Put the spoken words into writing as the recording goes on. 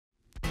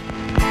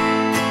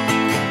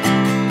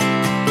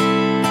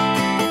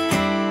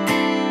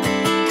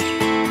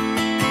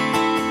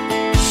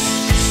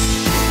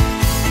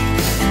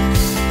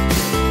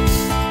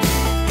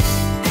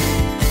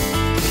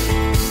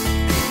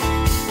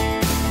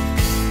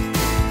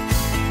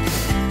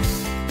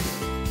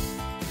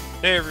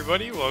Hey,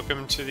 everybody,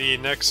 welcome to the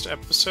next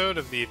episode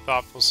of the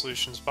Thoughtful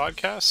Solutions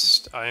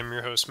Podcast. I am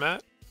your host,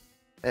 Matt,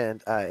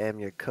 And I am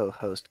your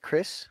co-host,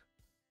 Chris.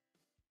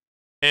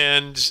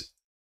 and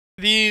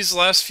these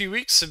last few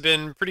weeks have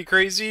been pretty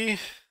crazy.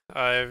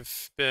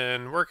 I've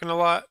been working a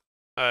lot.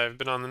 I've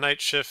been on the night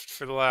shift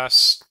for the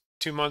last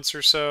 2 months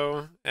or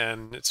so,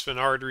 and it's been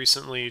hard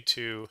recently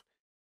to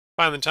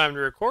find the time to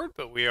record,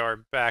 but we are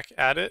back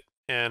at it.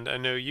 And I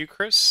know you,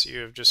 Chris, you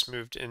have just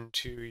moved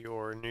into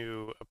your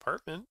new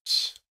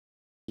apartment.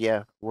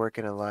 Yeah,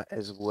 working a lot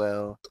as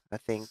well. I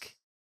think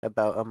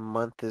about a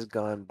month has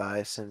gone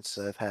by since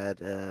I've had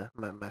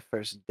my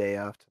first day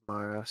off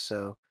tomorrow,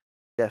 so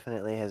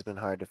definitely has been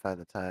hard to find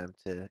the time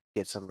to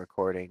get some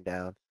recording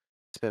down.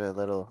 It's been a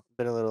little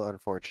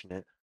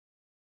unfortunate.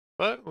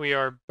 But we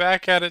are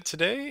back at it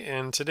today,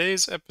 and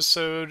today's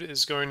episode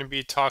is going to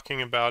be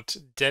talking about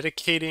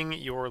dedicating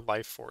your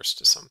life force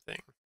to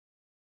something.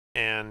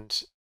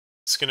 And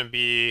it's going to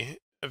be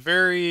a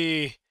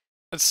very,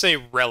 let's say,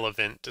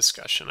 relevant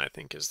discussion, I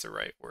think is the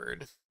right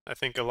word. I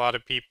think a lot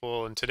of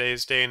people in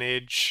today's day and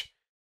age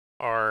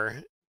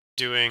are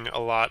doing a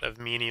lot of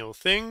menial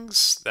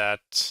things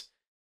that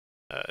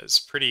is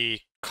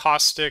pretty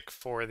caustic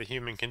for the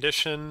human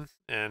condition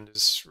and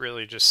is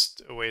really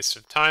just a waste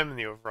of time in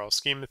the overall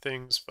scheme of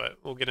things, but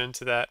we'll get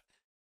into that.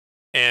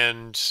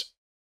 And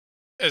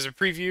as a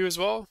preview as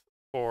well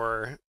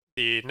for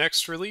the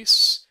next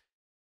release,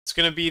 it's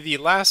going to be the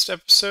last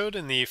episode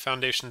in the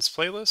Foundations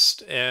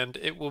playlist, and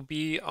it will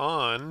be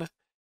on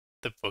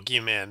the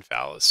boogeyman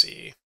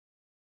fallacy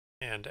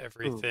and Ooh.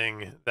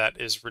 everything that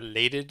is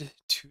related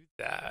to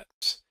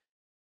that.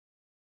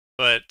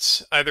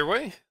 But either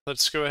way,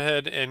 let's go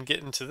ahead and get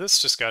into this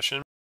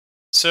discussion.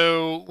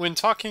 So, when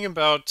talking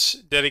about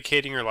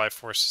dedicating your life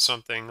force to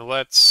something,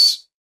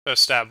 let's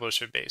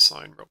establish a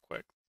baseline real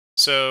quick.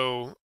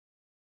 So,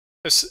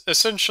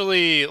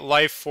 essentially,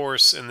 life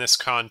force in this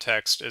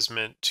context is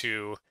meant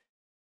to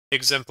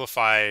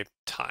exemplify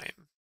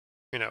time.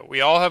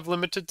 We all have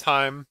limited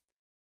time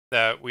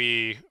that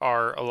we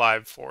are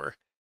alive for,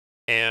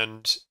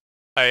 and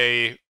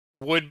I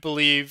would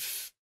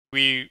believe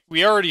we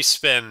already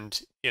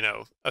spend,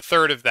 a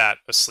third of that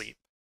asleep.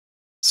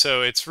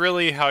 So it's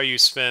really how you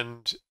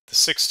spend the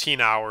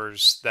 16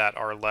 hours that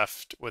are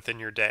left within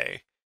your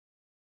day.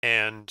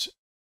 And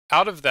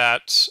out of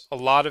that, a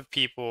lot of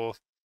people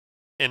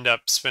end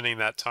up spending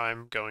that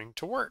time going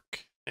to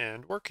work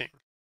and working.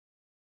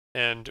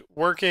 And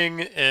working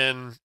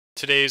in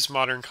today's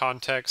modern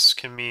context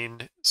can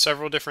mean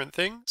several different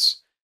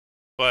things.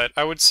 But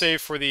I would say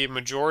for the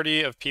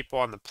majority of people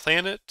on the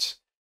planet,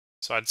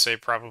 so I'd say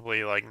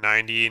probably like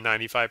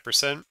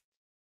 90–95%,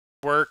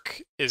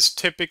 work is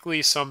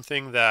typically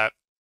something that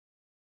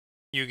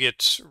you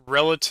get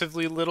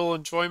relatively little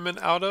enjoyment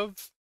out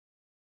of.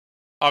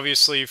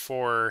 Obviously,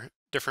 for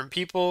different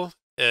people,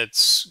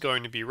 it's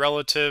going to be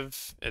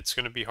relative. It's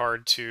going to be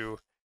hard to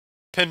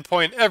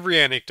pinpoint every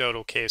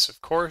anecdotal case,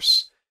 of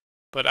course,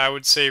 but I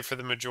would say for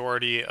the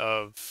majority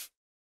of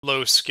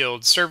low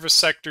skilled service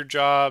sector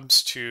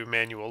jobs to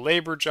manual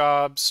labor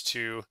jobs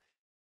to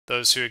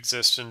those who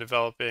exist in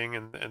developing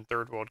and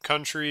third world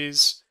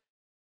countries,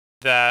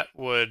 that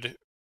would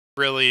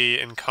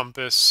really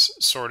encompass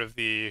sort of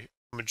the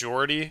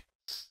majority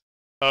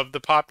of the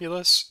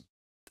populace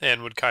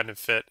and would kind of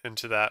fit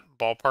into that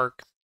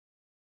ballpark.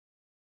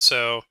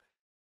 So,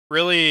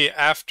 really,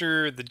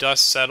 after the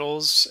dust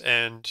settles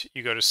and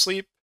you go to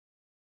sleep,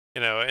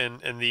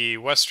 in the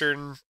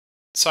Western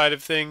side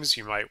of things,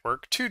 you might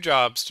work two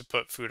jobs to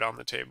put food on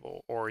the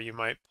table, or you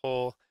might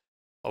pull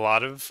a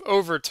lot of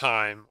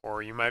overtime,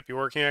 or you might be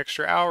working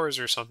extra hours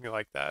or something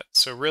like that.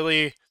 So,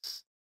 really,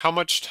 how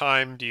much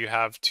time do you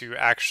have to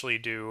actually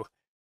do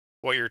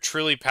what you're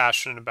truly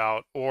passionate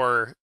about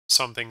or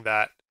something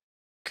that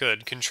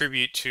could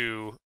contribute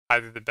to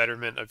either the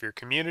betterment of your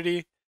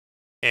community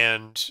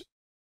and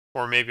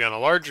or maybe on a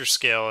larger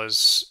scale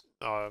as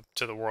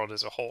to the world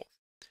as a whole.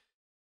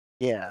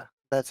 Yeah,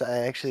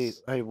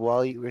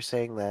 while you were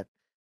saying that,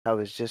 I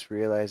was just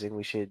realizing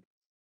we should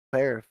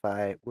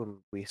clarify when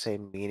we say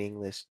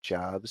meaningless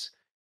jobs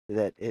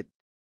that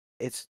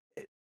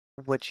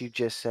what you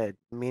just said,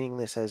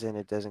 meaningless as in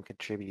it doesn't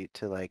contribute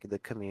to like the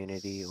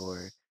community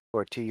or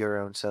to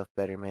your own self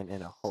betterment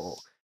in a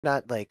whole.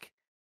 Not like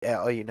yeah,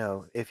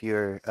 oh, if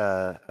you're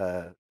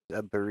a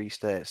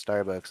barista at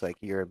Starbucks, like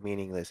you're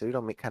meaningless. We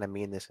don't kind of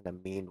mean this in a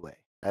mean way.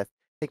 I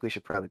think we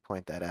should probably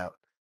point that out.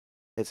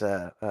 It's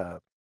a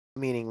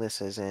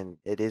meaningless as in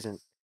it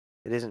isn't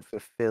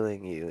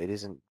fulfilling you. It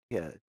isn't,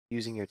 yeah,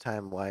 using your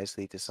time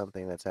wisely to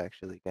something that's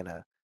actually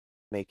gonna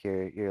make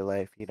your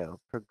life,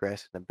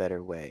 progress in a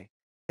better way.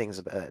 Things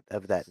of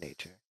that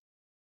nature.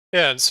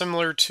 Yeah, and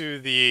similar to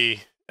the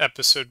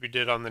episode we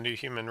did on the new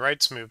human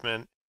rights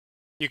movement,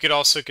 you could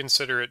also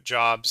consider it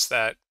jobs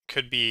that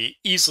could be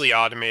easily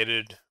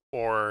automated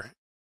or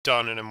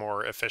done in a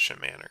more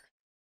efficient manner.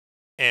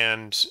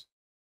 And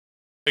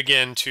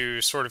again,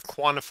 to sort of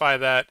quantify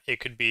that, it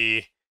could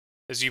be,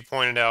 as you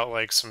pointed out,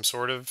 like some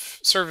sort of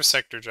service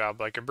sector job,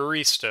 like a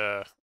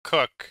barista,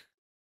 cook,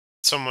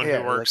 someone who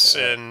Yeah, like works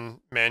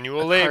in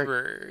a manual cart,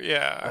 labor.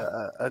 Yeah.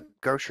 a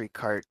grocery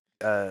cart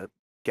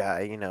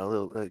guy, a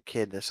little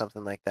kid or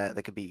something like that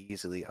that could be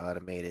easily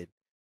automated,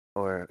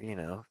 or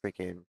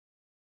freaking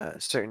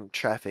certain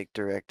traffic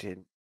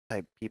directed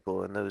type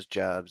people in those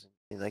jobs.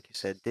 And like you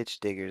said, ditch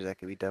diggers that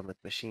could be done with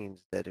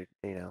machines that are,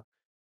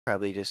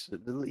 probably just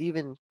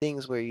even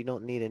things where you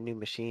don't need a new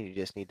machine, you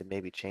just need to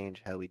maybe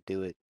change how we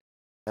do it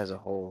as a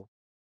whole,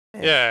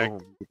 and Yeah,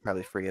 boom, you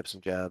probably free up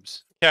some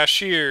jobs.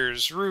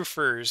 cashiers,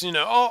 roofers,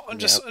 all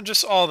Yep.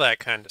 just all that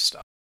kind of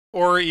stuff.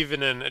 Or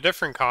even in a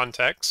different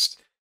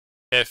context,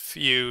 if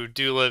you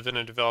do live in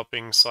a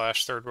developing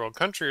slash third world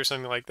country or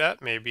something like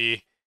that,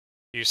 maybe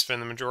you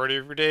spend the majority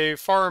of your day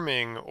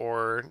farming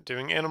or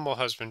doing animal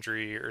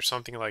husbandry or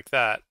something like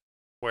that,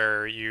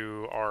 where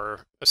you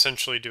are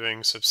essentially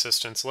doing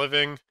subsistence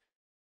living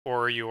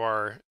or you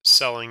are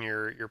selling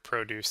your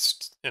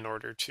produce in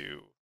order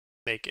to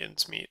make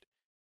ends meet.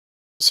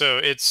 So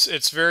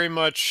it's very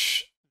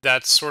much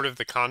that's sort of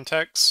the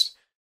context,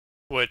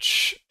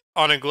 which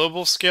on a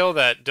global scale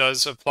that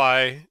does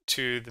apply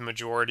to the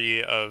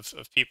majority of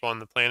people on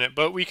the planet.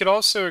 But we could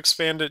also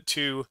expand it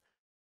to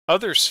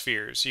other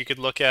spheres. You could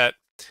look at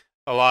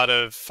a lot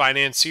of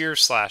financier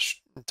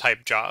slash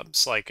type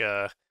jobs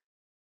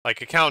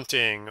like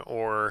accounting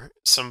or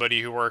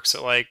somebody who works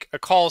at like a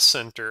call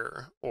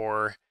center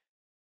or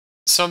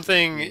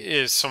something Hmm.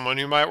 is someone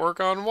who might work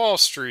on Wall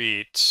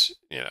Street,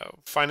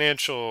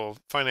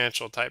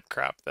 financial type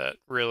crap that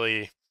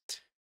really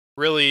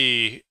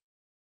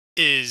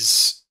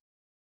is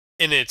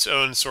in its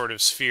own sort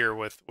of sphere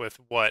with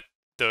what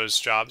those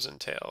jobs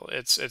entail.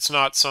 It's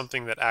not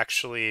something that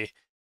actually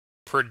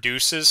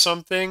produces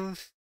something.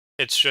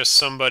 It's just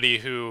somebody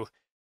who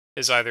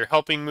is either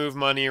helping move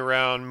money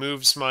around,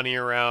 moves money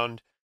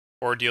around,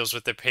 or deals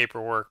with the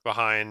paperwork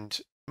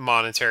behind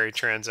monetary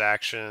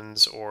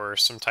transactions or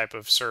some type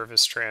of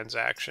service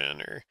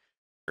transaction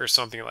or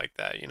something like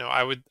that.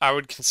 I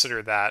would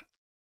consider that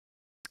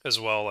as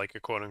well like a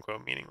quote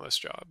unquote meaningless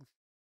job.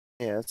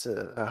 Yeah, it's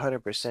a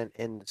 100%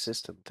 in the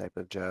system type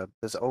of job.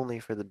 That's only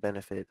for the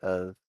benefit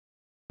of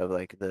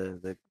like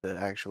the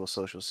actual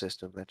social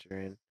system that you're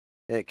in.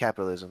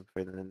 Capitalism,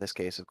 in this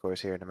case, of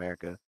course, here in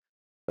America.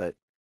 But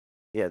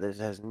yeah, this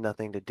has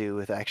nothing to do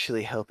with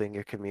actually helping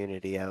your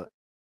community out.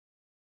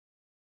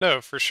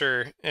 No, for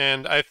sure.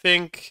 And I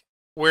think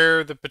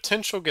where the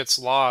potential gets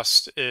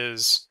lost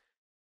is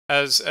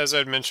as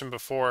I'd mentioned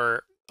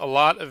before, a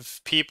lot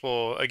of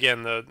people,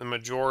 again, the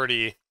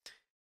majority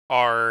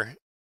are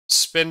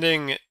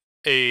spending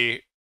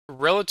a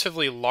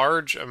relatively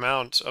large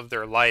amount of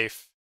their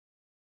life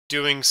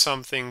doing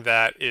something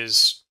that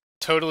is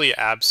totally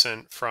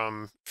absent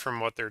from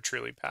what they're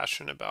truly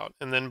passionate about.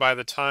 And then by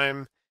the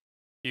time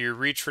you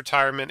reach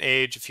retirement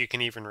age, if you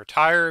can even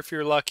retire if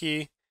you're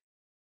lucky,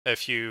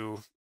 if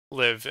you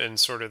live in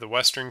sort of the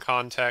Western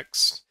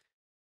context,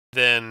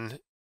 then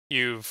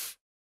you've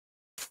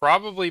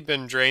probably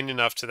been drained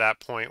enough to that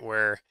point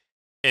where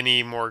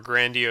any more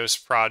grandiose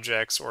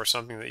projects or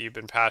something that you've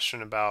been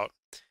passionate about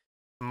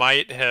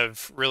might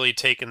have really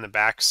taken the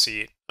back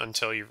seat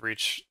until you've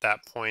reached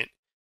that point.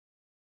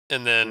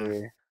 And then,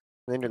 You're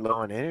then you're low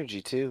on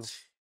energy too.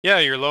 yeah,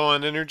 you're low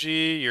on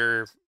energy.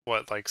 You're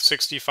what, like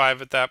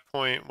 65 at that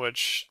point,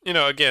 which,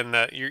 again,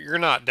 that you're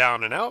not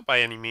down and out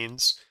by any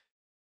means.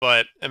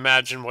 But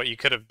imagine what you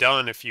could have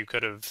done if you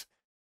could have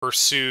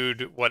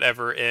pursued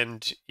whatever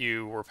end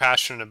you were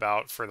passionate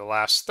about for the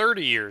last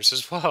 30 years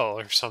as well,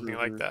 or something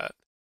like Hmm. that.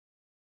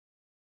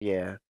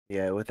 Yeah,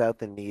 yeah, without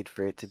the need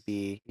for it to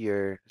be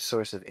your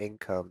source of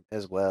income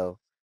as well.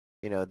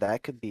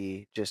 That could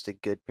be just a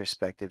good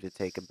perspective to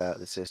take about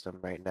the system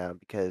right now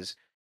because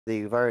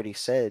you've already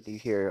said, you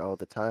hear all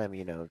the time,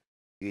 you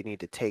need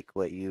to take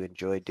what you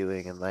enjoy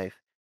doing in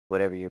life,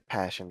 whatever your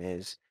passion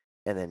is,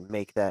 and then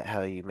make that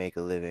how you make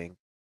a living.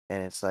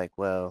 And it's like,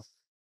 well,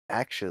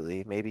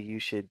 actually, maybe you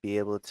should be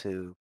able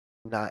to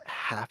not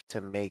have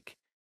to make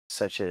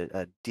such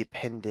a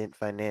dependent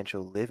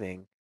financial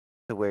living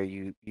to where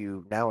you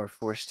now are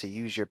forced to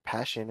use your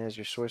passion as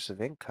your source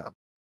of income.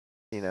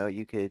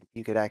 You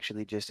could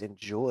actually just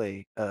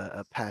enjoy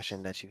a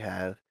passion that you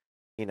have,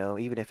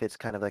 even if it's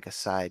kind of like a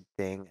side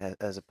thing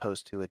as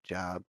opposed to a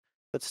job.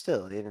 But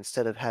still,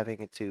 instead of having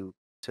it to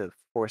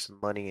force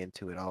money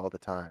into it all the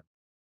time.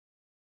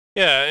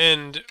 Yeah,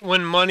 and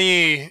when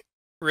money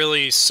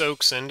really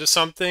soaks into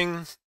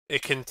something,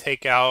 it can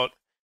take out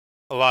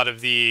a lot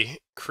of the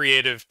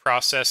creative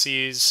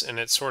processes and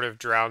it sort of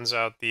drowns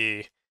out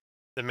the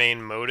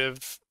main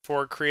motive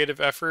for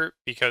creative effort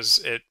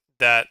because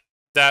that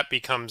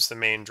becomes the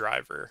main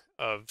driver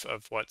of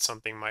what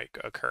something might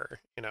occur.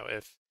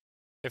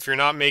 If you're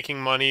not making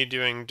money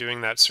doing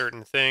that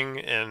certain thing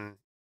in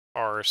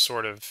our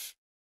sort of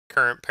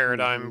current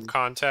paradigm Hmm.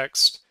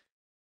 context,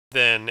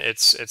 then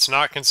it's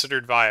not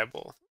considered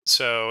viable.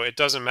 So it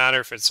doesn't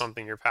matter if it's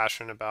something you're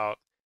passionate about.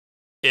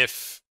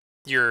 If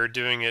you're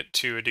doing it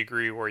to a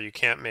degree where you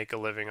can't make a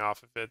living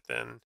off of it,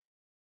 then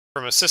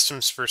from a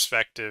systems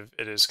perspective,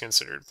 it is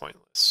considered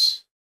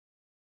pointless.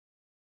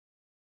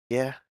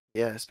 Yeah,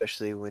 yeah,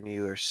 especially when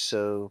you are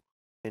so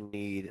in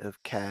need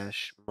of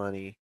cash,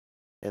 money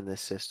in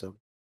this system.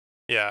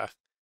 Yeah.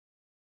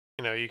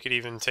 You could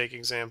even take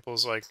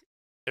examples like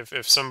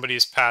if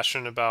somebody's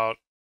passionate about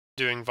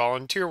doing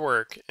volunteer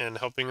work and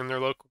helping in their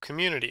local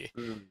community,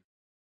 Mm.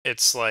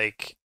 it's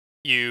like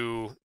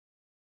you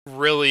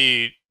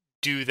really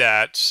do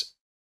that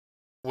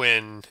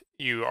when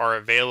you are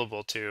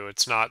available to.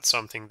 It's not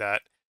something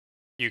that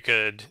you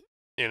could,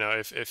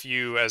 if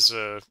you as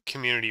a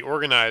community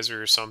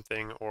organizer or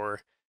something,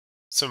 or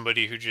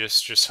somebody who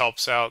just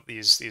helps out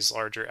these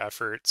larger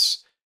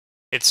efforts,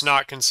 it's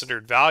not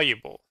considered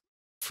valuable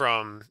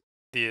from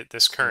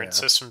this current Yeah.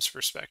 system's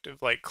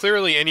perspective. Like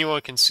clearly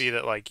anyone can see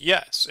that, like,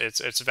 yes,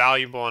 it's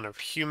valuable on a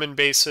human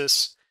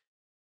basis,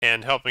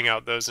 and helping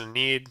out those in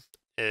need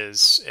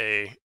is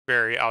a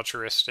very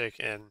altruistic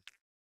and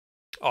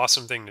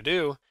awesome thing to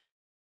do,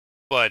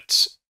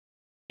 but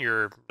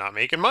you're not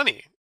making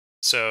money.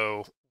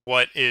 So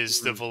what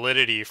is the Mm.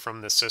 validity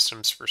from the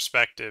system's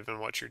perspective in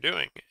what you're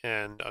doing?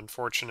 And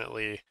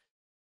unfortunately,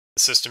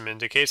 the system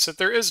indicates that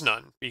there is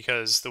none,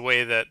 because the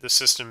way that the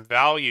system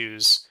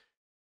values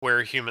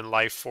where human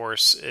life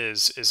force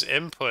is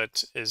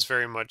input is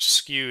very much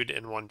skewed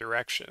in one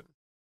direction.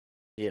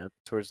 Yeah,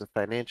 towards the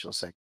financial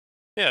sector.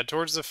 Yeah,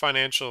 towards the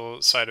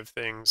financial side of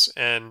things.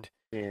 And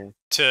Yeah.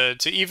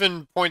 to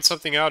even point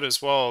something out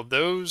as well,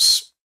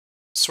 those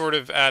sort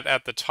of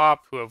at the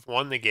top who have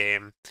won the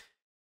game,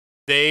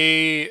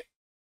 they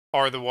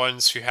are the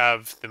ones who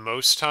have the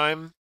most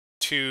time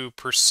to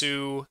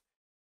pursue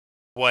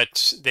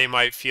what they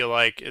might feel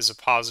like is a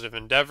positive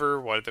endeavor,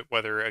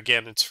 whether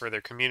again it's for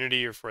their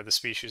community or for the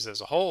species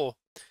as a whole.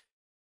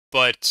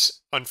 But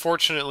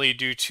unfortunately,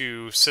 due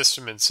to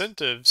system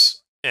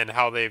incentives and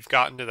how they've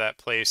gotten to that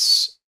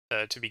place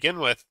to begin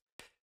with,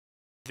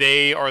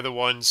 they are the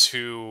ones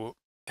who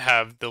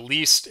have the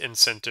least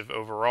incentive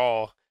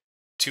overall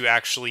to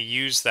actually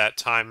use that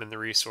time and the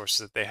resources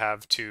that they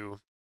have to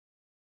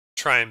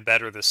try and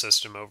better the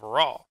system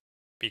overall.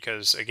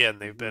 Because again,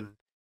 they've Hmm. been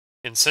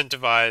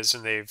incentivized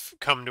and they've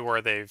come to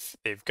where they've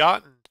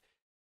gotten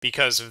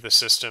because of the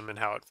system and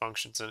how it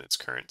functions in its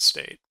current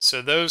state.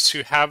 So those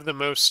who have the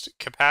most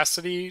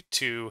capacity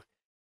to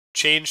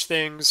change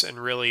things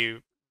and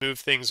really move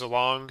things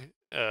along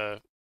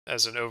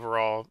as an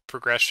overall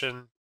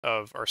progression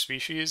of our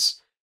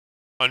species,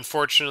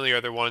 unfortunately,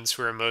 are the ones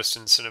who are most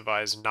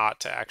incentivized not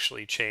to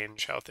actually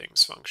change how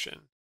things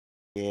function.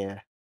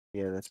 Yeah.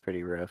 Yeah, that's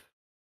pretty rough.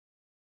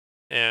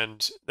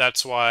 And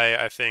that's why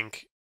I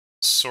think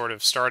sort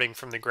of starting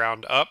from the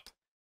ground up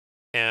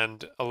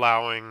and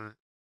allowing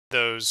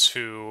those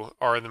who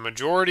are the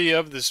majority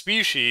of the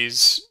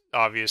species,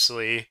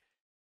 obviously,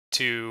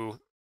 to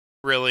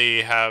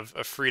really have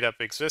a freed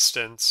up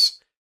existence,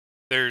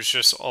 there's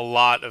just a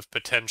lot of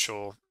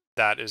potential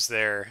that is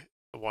there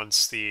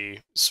once the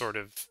sort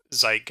of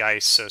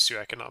zeitgeist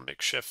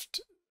socioeconomic shift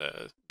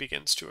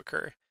begins to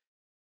occur.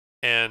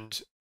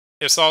 And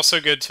it's also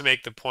good to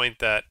make the point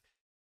that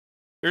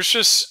there's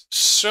just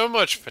so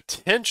much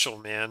potential,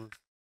 man.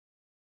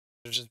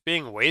 It's just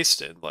being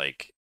wasted.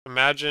 Like,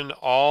 imagine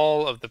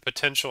all of the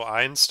potential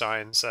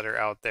Einsteins that are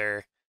out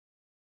there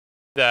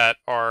that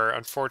are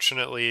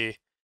unfortunately,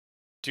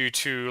 due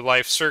to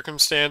life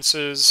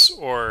circumstances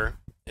or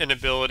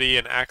inability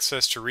and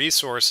access to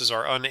resources,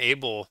 are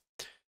unable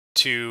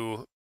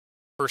to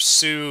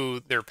pursue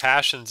their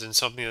passions in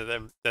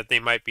something that they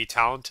might be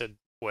talented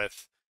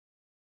with.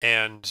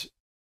 And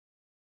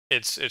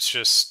it's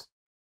just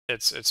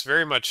it's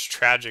very much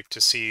tragic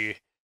to see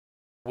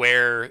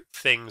where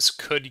things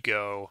could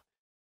go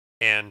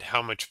and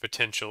how much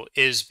potential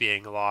is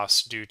being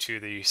lost due to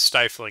the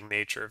stifling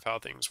nature of how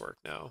things work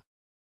now.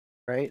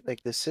 Right?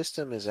 Like the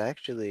system is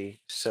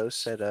actually so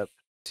set up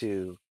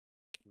to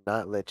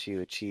not let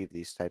you achieve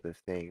these type of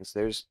things.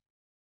 There's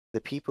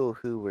the people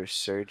who were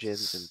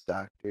surgeons and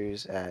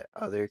doctors at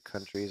other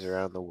countries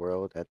around the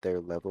world at their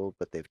level,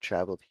 but they've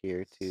traveled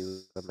here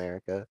to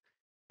America,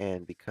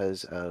 and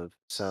because of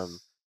some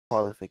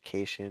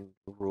qualification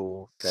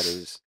rule that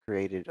is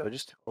created or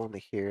just only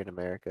here in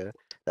America,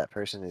 that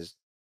person is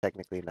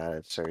technically not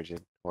a surgeon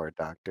or a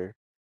doctor.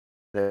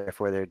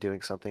 Therefore, they're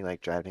doing something like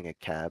driving a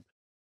cab.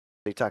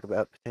 They talk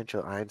about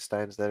potential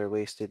Einsteins that are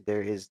wasted.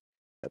 There is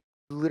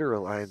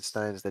literal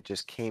Einsteins that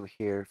just came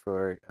here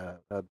for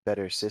a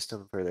better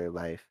system for their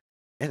life,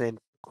 and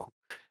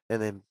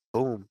then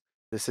boom,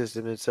 the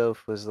system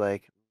itself was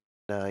like,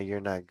 "No,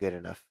 you're not good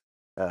enough.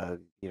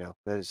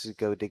 Let's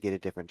go to get a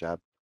different job."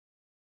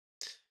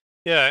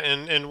 Yeah,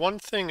 and one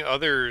thing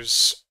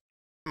others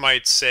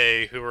might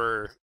say who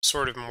are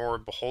sort of more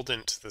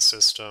beholden to the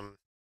system,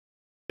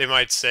 they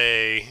might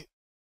say,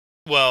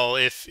 well,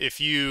 if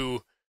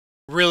you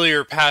really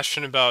are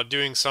passionate about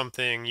doing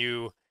something,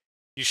 you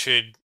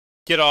should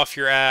get off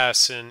your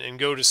ass and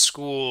go to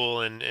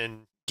school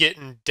and get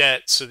in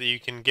debt so that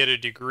you can get a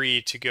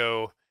degree to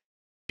go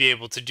be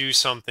able to do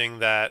something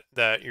that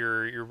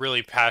you're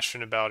really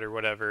passionate about or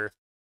whatever.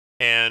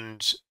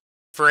 And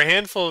for a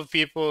handful of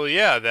people,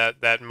 yeah,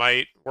 that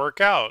might work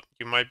out.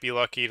 You might be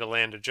lucky to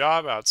land a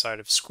job outside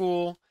of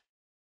school,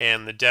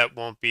 and the debt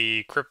won't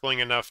be crippling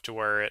enough to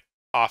where it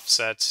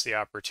offsets the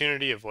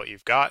opportunity of what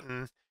you've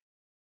gotten.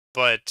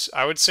 But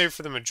I would say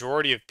for the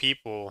majority of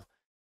people,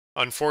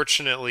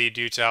 unfortunately,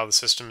 due to how the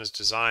system is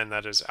designed,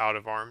 that is out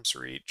of arm's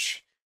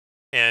reach.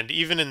 And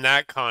even in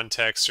that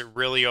context, it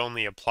really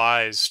only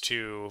applies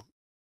to,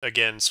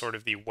 again, sort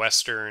of the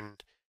Western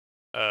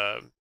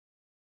uh,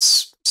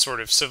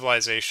 sort of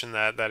civilization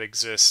that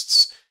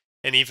exists.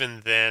 And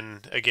even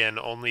then, again,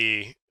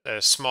 only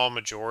a small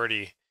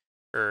majority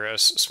or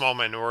small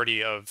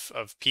minority of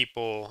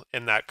people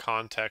in that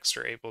context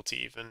are able to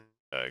even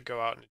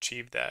go out and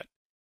achieve that.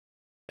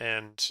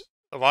 And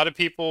a lot of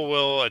people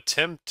will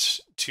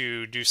attempt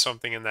to do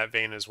something in that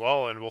vein as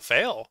well and will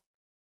fail.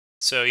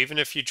 So even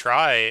if you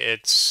try,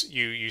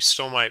 you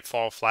still might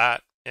fall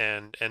flat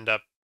and end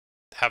up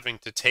having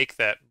to take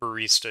that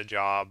barista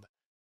job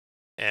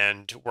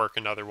and work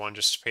another one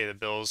just to pay the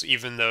bills,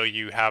 even though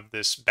you have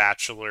this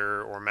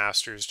bachelor or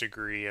master's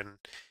degree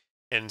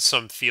in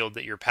some field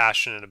that you're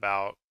passionate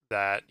about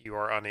that you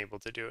are unable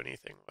to do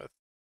anything with.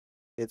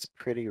 It's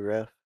pretty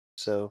rough.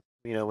 So,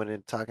 when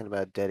in talking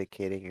about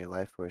dedicating your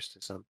life force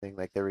to something,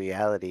 like the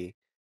reality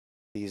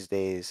these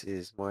days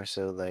is more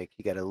so like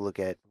you got to look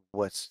at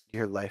what's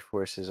your life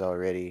force is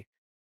already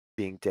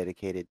being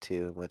dedicated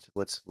to, and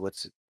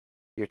what's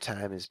your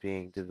time is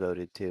being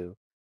devoted to.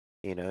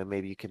 And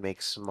maybe you can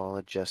make small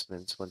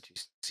adjustments once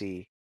you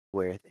see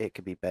where it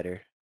could be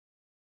better.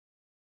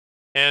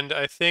 And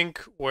I think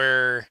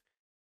where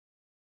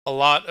a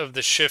lot of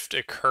the shift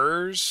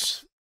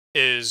occurs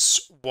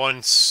is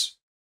once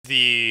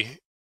the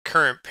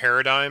current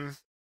paradigm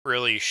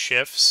really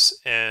shifts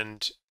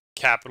and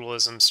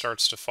capitalism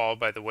starts to fall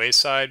by the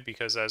wayside,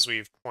 because as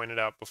we've pointed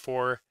out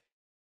before,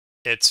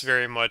 it's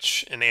very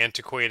much an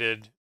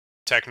antiquated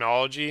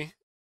technology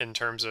in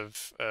terms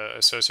of a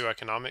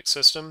socioeconomic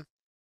system.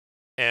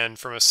 And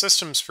from a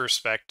systems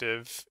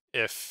perspective,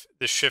 if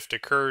the shift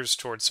occurs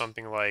towards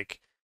something like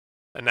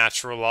a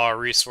natural law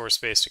resource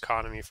based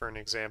economy, for an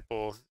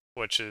example,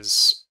 which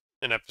is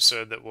an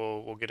episode that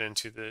we'll get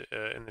into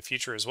in the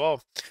future as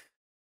well,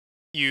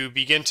 you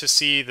begin to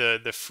see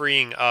the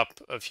freeing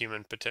up of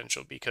human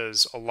potential,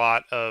 because a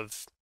lot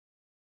of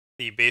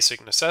the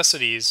basic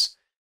necessities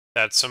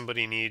that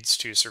somebody needs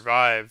to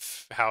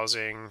survive,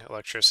 housing,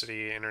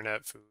 electricity,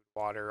 internet, food,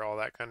 water, all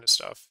that kind of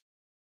stuff,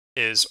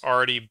 is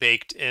already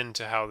baked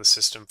into how the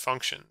system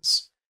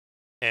functions.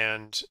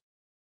 And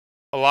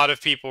a lot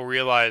of people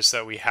realize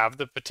that we have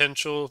the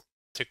potential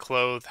to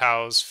clothe,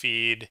 house,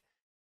 feed,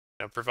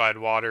 provide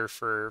water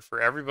for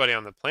everybody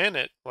on the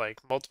planet, like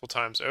multiple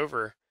times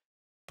over.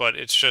 But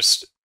it's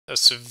just a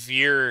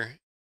severe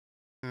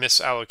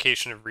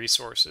misallocation of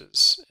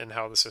resources in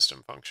how the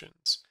system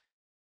functions.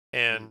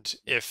 And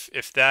Mm.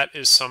 if that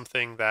is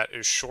something that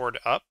is shored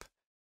up,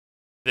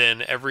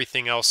 then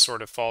everything else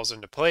sort of falls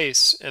into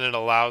place, and it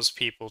allows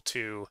people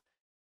to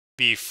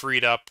be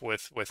freed up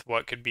with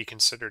what could be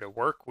considered a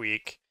work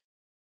week,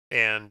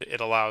 and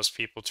it allows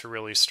people to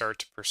really start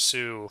to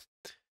pursue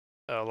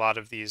a lot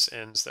of these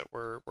ends that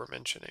we're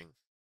mentioning.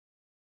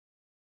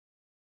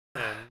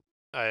 And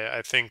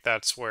I think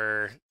that's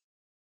where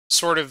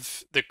sort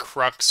of the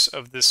crux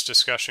of this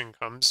discussion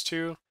comes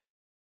to,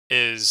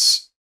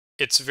 is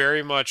it's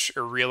very much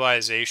a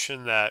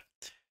realization that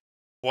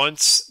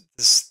once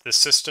the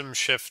system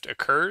shift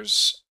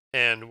occurs,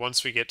 and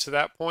once we get to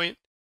that point,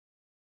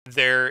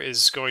 there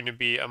is going to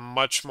be a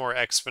much more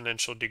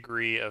exponential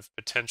degree of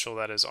potential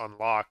that is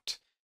unlocked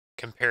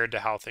compared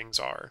to how things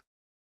are.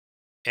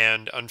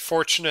 And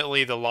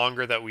unfortunately, the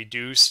longer that we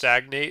do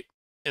stagnate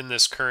in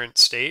this current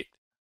state,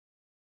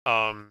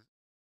 um,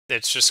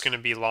 it's just going to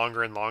be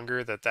longer and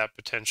longer that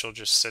potential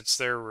just sits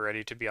there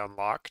ready to be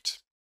unlocked.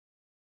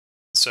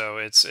 So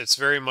it's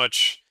very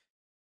much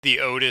the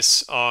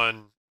onus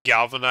on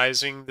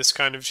galvanizing this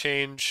kind of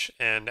change.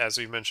 And as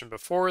we mentioned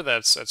before,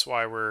 that's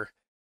why we're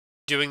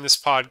doing this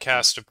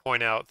podcast, to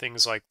point out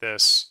things like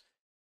this,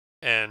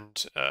 and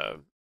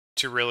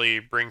to really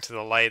bring to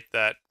the light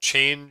that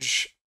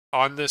change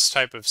on this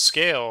type of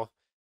scale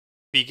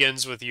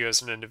begins with you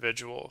as an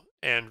individual,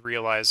 and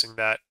realizing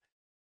that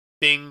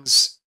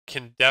things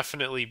can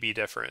definitely be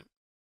different.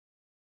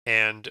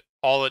 And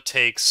all it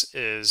takes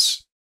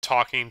is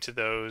talking to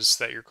those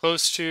that you're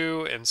close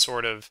to, and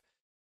sort of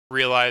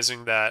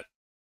realizing that,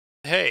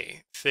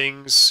 hey,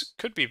 things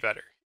could be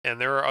better. And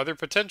there are other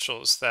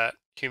potentials that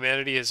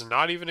humanity has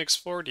not even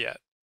explored yet,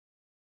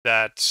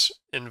 that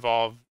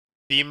involve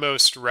the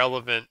most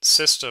relevant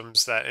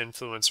systems that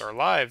influence our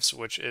lives,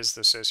 which is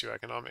the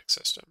socioeconomic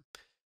system.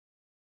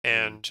 Mm.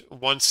 And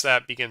once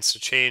that begins to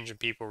change and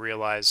people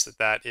realize that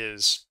that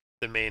is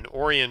the main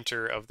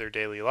orienter of their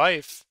daily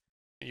life,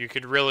 you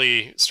could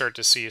really start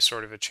to see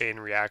sort of a chain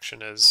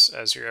reaction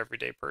as your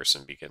everyday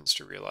person begins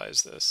to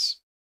realize this.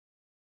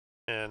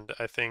 And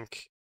I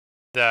think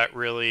that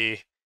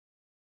really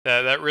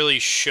that really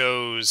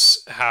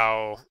shows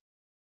how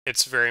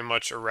it's very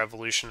much a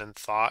revolution in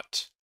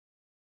thought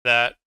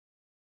that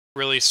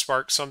really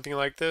sparked something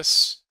like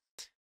this.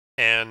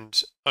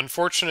 And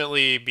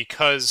unfortunately,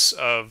 because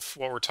of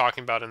what we're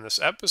talking about in this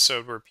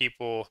episode, where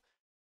people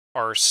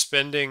are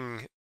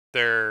spending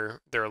their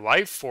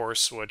life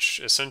force, which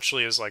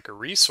essentially is like a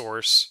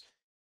resource,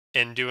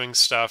 and doing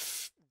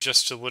stuff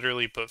just to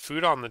literally put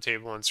food on the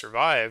table and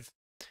survive,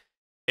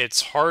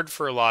 it's hard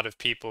for a lot of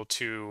people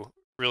to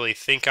really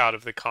think out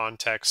of the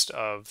context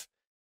of,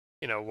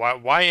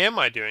 why am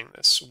I doing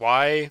this?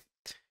 Why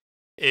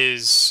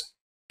is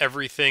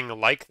everything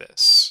like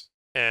this?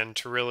 And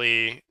to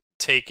really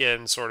take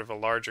in sort of a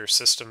larger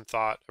system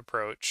thought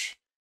approach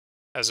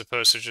as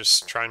opposed to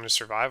just trying to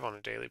survive on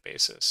a daily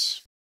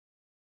basis.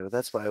 So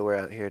that's why we're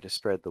out here to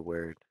spread the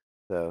word.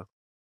 So,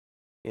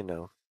 you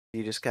know,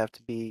 you just have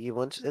to be you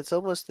once it's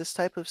almost this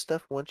type of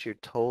stuff once you're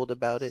told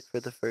about it for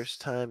the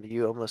first time,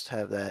 you almost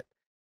have that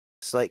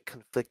slight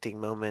conflicting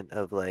moment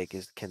of like,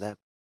 is that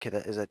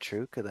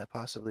true? Could that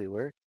possibly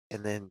work?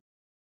 And then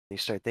you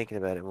start thinking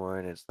about it more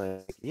and it's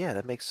like, yeah,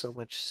 that makes so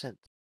much sense.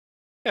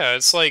 Yeah,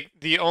 it's like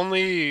the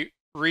only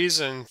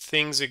reason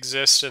things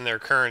exist in their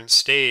current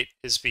state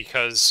is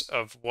because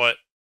of what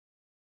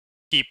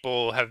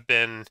people have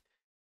been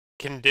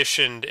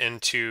conditioned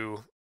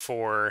into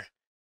for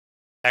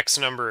X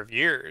number of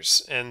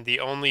years. And the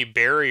only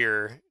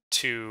barrier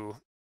to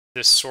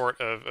this sort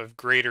of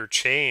greater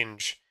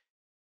change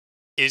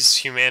is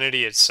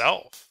humanity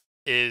itself,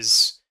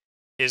 is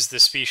the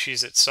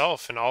species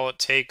itself. And all it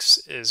takes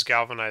is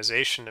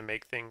galvanization to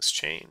make things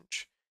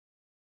change.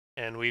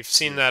 And we've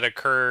seen Mm. that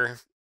occur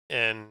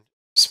in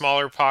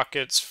smaller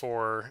pockets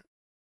for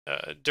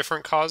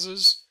different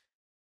causes.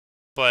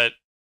 But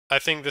I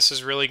think this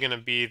is really going to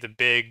be the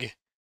big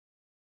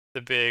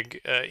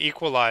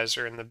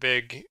equalizer and the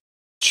big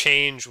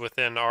change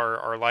within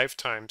our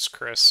lifetimes,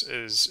 Chris,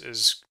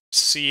 is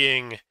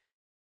seeing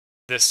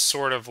this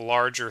sort of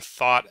larger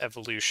thought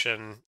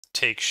evolution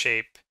take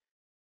shape,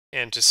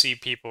 and to see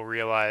people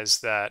realize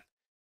that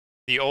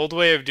the old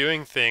way of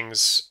doing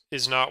things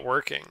is not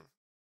working.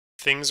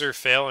 Things are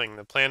failing.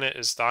 The planet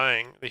is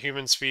dying. The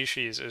human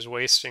species is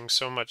wasting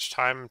so much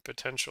time and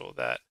potential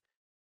that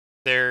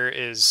there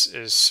is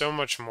so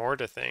much more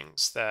to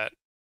things that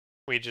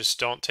we just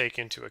don't take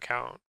into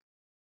account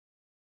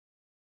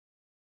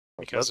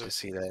I'd because love to of.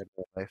 see that in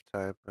my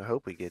lifetime. I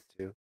hope we get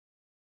to.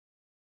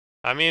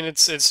 I mean,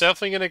 it's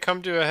definitely going to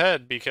come to a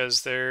head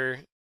because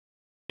there,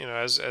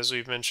 as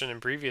we've mentioned in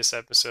previous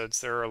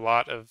episodes, there are a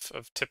lot of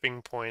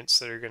tipping points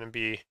that are going to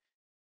be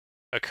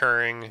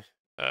occurring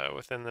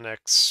within the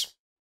next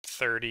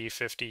 30,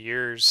 50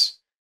 years,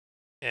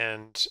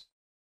 and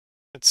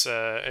it's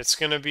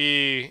going to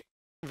be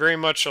very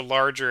much a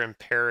larger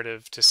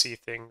imperative to see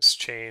things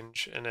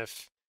change. And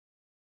if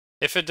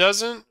it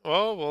doesn't,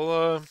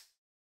 well,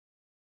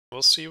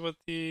 we'll see what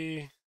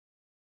the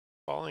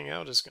falling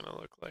out is going to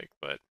look like.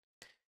 But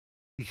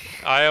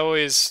I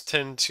always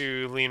tend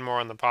to lean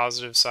more on the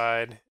positive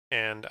side,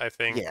 and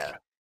Yeah.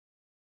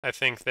 I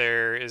think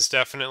there is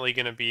definitely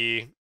going to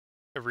be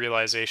a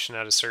realization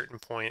at a certain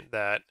point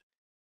that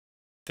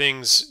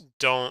things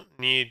don't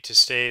need to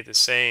stay the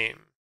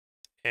same,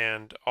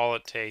 and all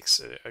it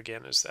takes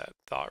again is that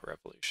thought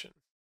revolution,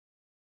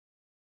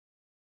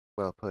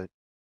 Well put.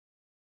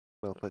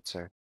 Well put,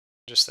 sir.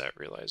 just that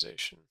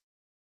realization.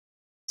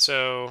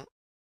 So,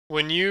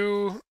 when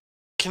you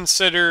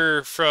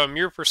consider from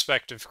your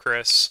perspective,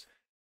 Chris,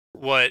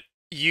 what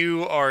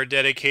you are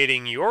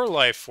dedicating your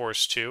life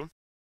force to,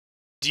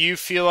 do you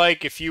feel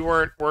like if you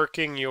weren't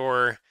working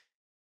your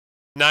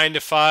 9 to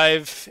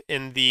 5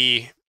 in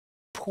the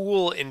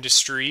pool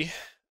industry,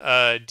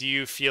 do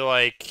you feel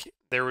like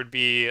there would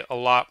be a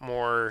lot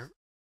more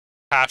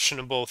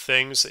passionable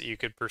things that you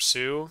could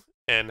pursue?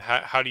 And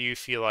how do you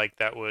feel like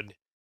that would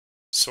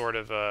sort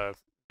of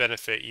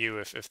benefit you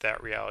if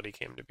that reality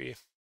came to be?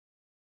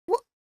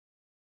 Well,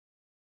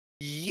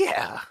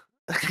 yeah.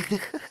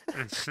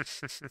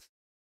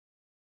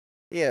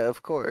 Yeah,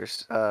 of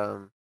course.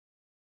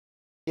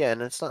 Yeah,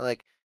 and it's not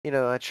like,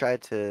 I try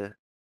to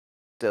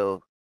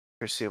still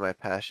pursue my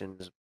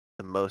passions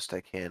the most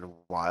I can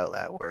while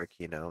at work,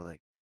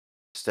 like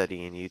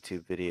studying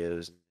YouTube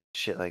videos and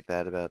shit like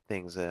that about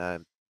things that I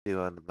do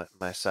on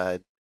my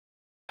side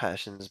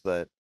passions.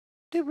 But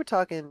dude, we're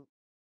talking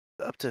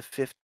up to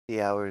 50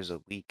 hours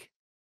a week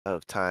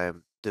of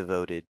time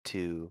devoted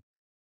to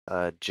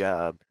a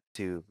job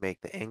to make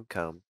the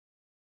income,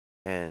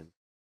 and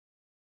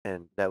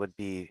that would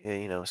be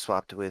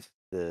swapped with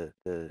the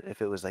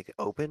if it was like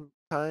open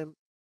time,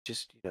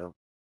 just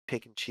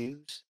pick and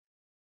choose.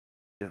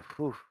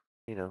 Whew,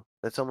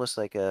 that's almost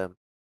like a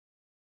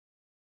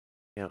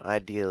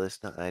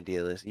idealist, not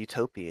idealist,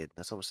 utopian.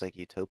 That's almost like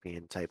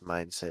utopian type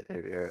mindset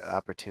or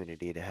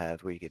opportunity to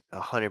have where you get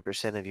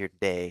 100% of your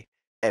day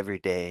every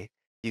day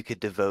you could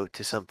devote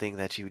to something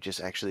that you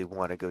just actually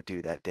want to go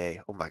do that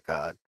day. Oh my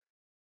God.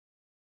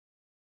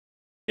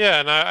 Yeah,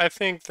 and I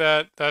think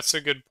that that's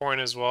a good point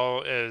as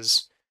well.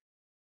 Is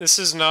this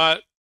is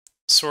not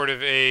sort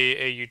of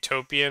a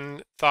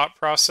utopian thought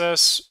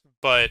process,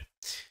 but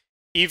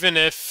even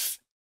if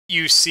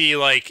you see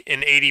like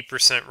an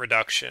 80%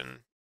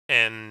 reduction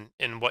in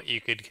what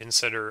you could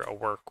consider a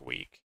work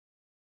week,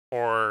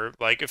 or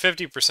like a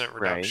 50%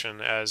 Right.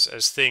 reduction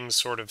as things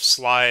sort of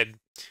slide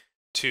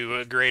to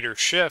a greater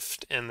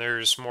shift and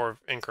there's more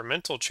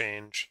incremental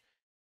change,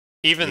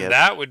 even Yep.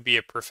 that would be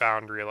a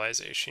profound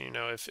realization.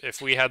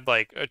 If we had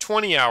like a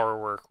 20-hour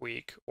work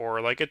week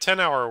or like a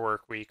 10-hour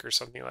work week or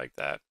something like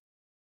that,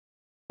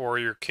 or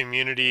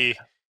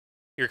Yeah.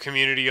 your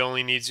community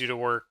only needs you to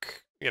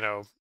work,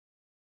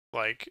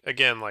 like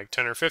again, like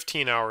 10 or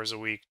 15 hours a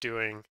week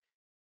doing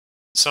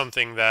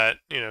something that,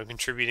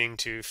 contributing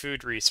to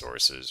food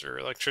resources or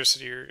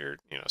electricity or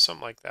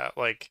something like that.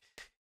 Like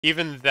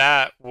even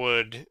that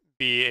would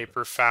be a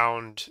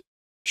profound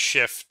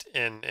shift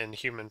in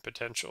human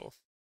potential.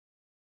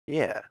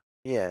 Yeah.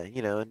 Yeah.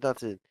 And not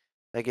to,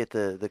 I get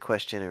the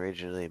question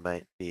originally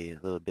might be a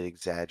little bit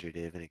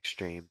exaggerative and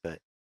extreme, but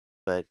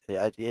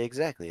yeah,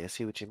 exactly. I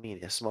see what you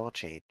mean. A small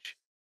change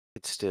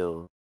could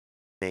still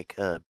make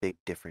a big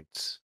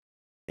difference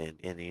in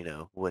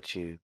what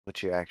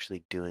you're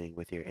actually doing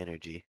with your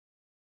energy.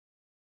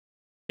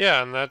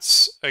 Yeah, and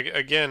that's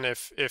again,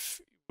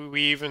 if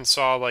we even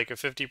saw like a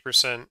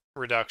 50%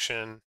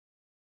 reduction,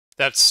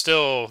 that's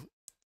still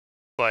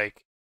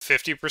like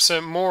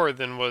 50% more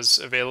than was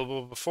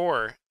available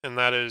before, and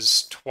that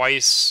is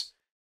twice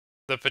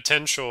the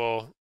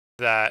potential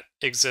that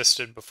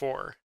existed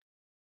before,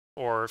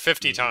 or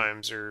 50 Hmm.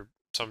 times or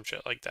some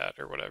shit like that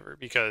or whatever,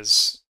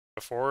 because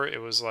before it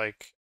was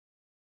like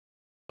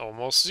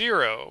almost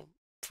zero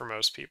for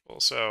most people.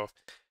 So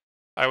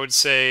I would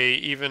say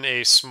even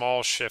a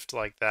small shift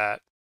like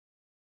that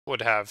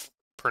would have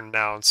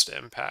pronounced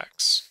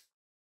impacts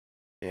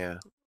Yeah.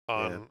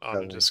 Yeah. on a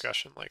Totally.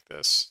 discussion like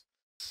this.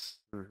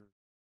 Hmm.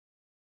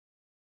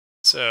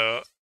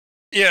 So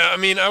yeah, I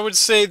mean, I would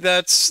say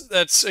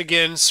that's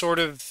again sort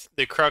of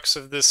the crux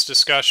of this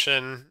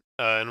discussion,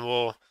 and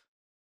we'll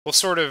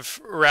sort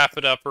of wrap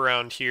it up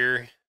around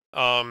here.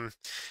 Um,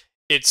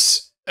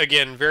 it's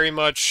again very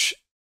much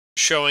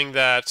showing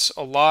that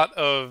a lot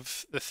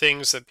of the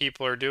things that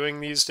people are doing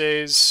these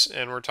days,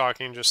 and we're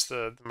talking just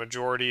the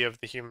majority of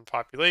the human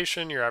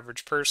population, your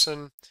average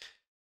person,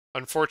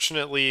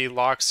 unfortunately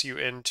locks you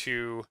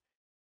into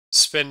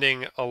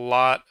spending a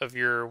lot of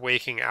your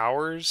waking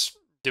hours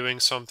doing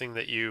something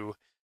that you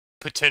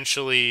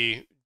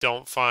potentially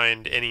don't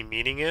find any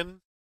meaning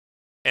in,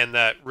 and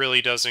that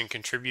really doesn't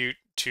contribute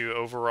to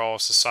overall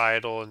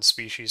societal and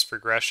species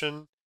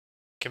progression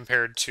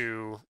compared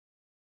to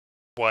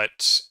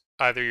what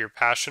either your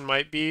passion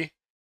might be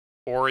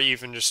or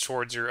even just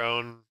towards your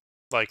own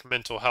like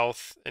mental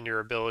health and your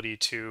ability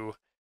to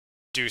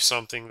do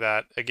something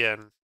that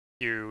again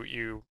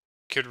you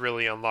could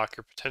really unlock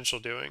your potential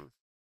doing.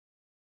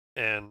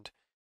 And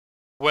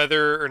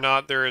whether or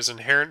not there is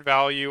inherent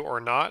value or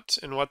not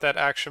in what that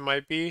action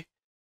might be,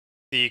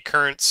 the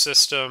current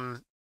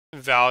system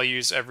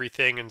values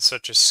everything in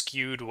such a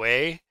skewed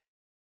way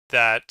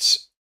that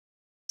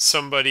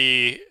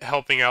somebody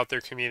helping out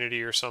their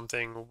community or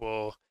something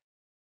will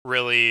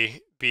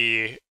really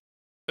be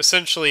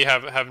essentially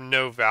have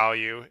no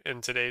value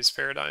in today's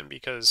paradigm,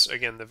 because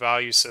again the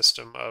value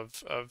system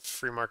of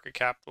free market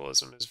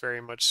capitalism is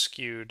very much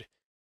skewed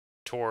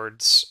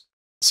towards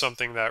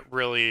something that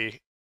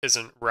really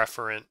isn't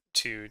referent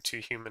to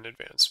human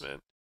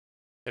advancement.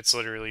 It's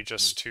literally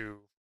just to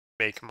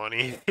make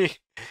money,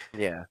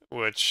 Yeah.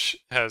 which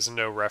has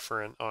no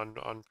referent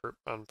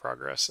on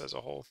progress as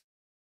a whole.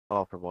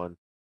 All for one.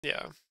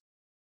 Yeah.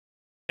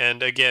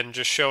 And again,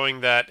 just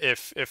showing that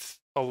if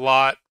a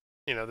lot,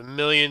 the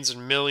millions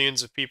and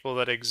millions of people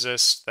that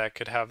exist that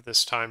could have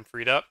this time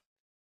freed up,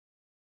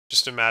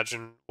 just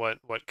imagine what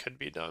could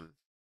be done.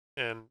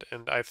 And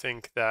I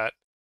think that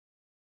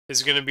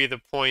is going to be the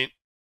point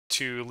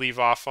to leave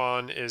off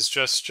on, is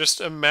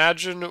just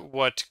imagine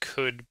what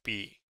could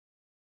be.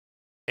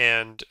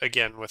 And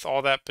again, with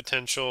all that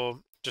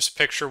potential, just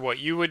picture what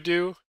you would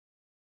do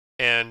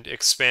and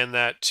expand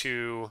that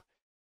to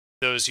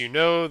those you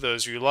know,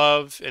 those you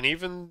love, and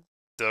even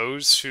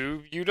those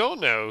who you don't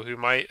know who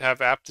might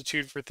have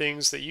aptitude for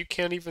things that you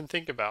can't even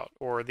think about,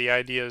 or the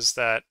ideas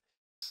that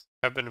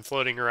have been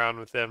floating around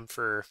with them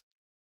for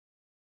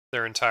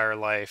their entire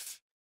life.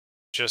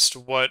 Just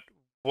what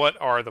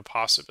are the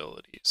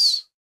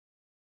possibilities?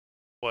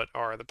 What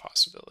are the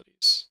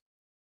possibilities?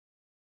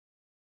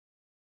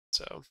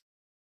 So,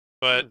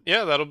 but Hmm.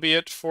 yeah, that'll be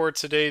it for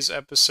today's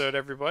episode,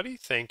 everybody.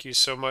 Thank you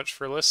so much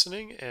for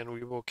listening, and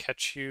we will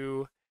catch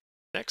you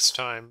next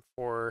time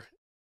for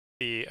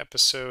the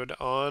episode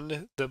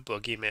on the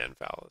Boogeyman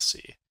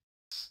fallacy.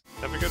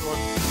 Have a good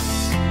one.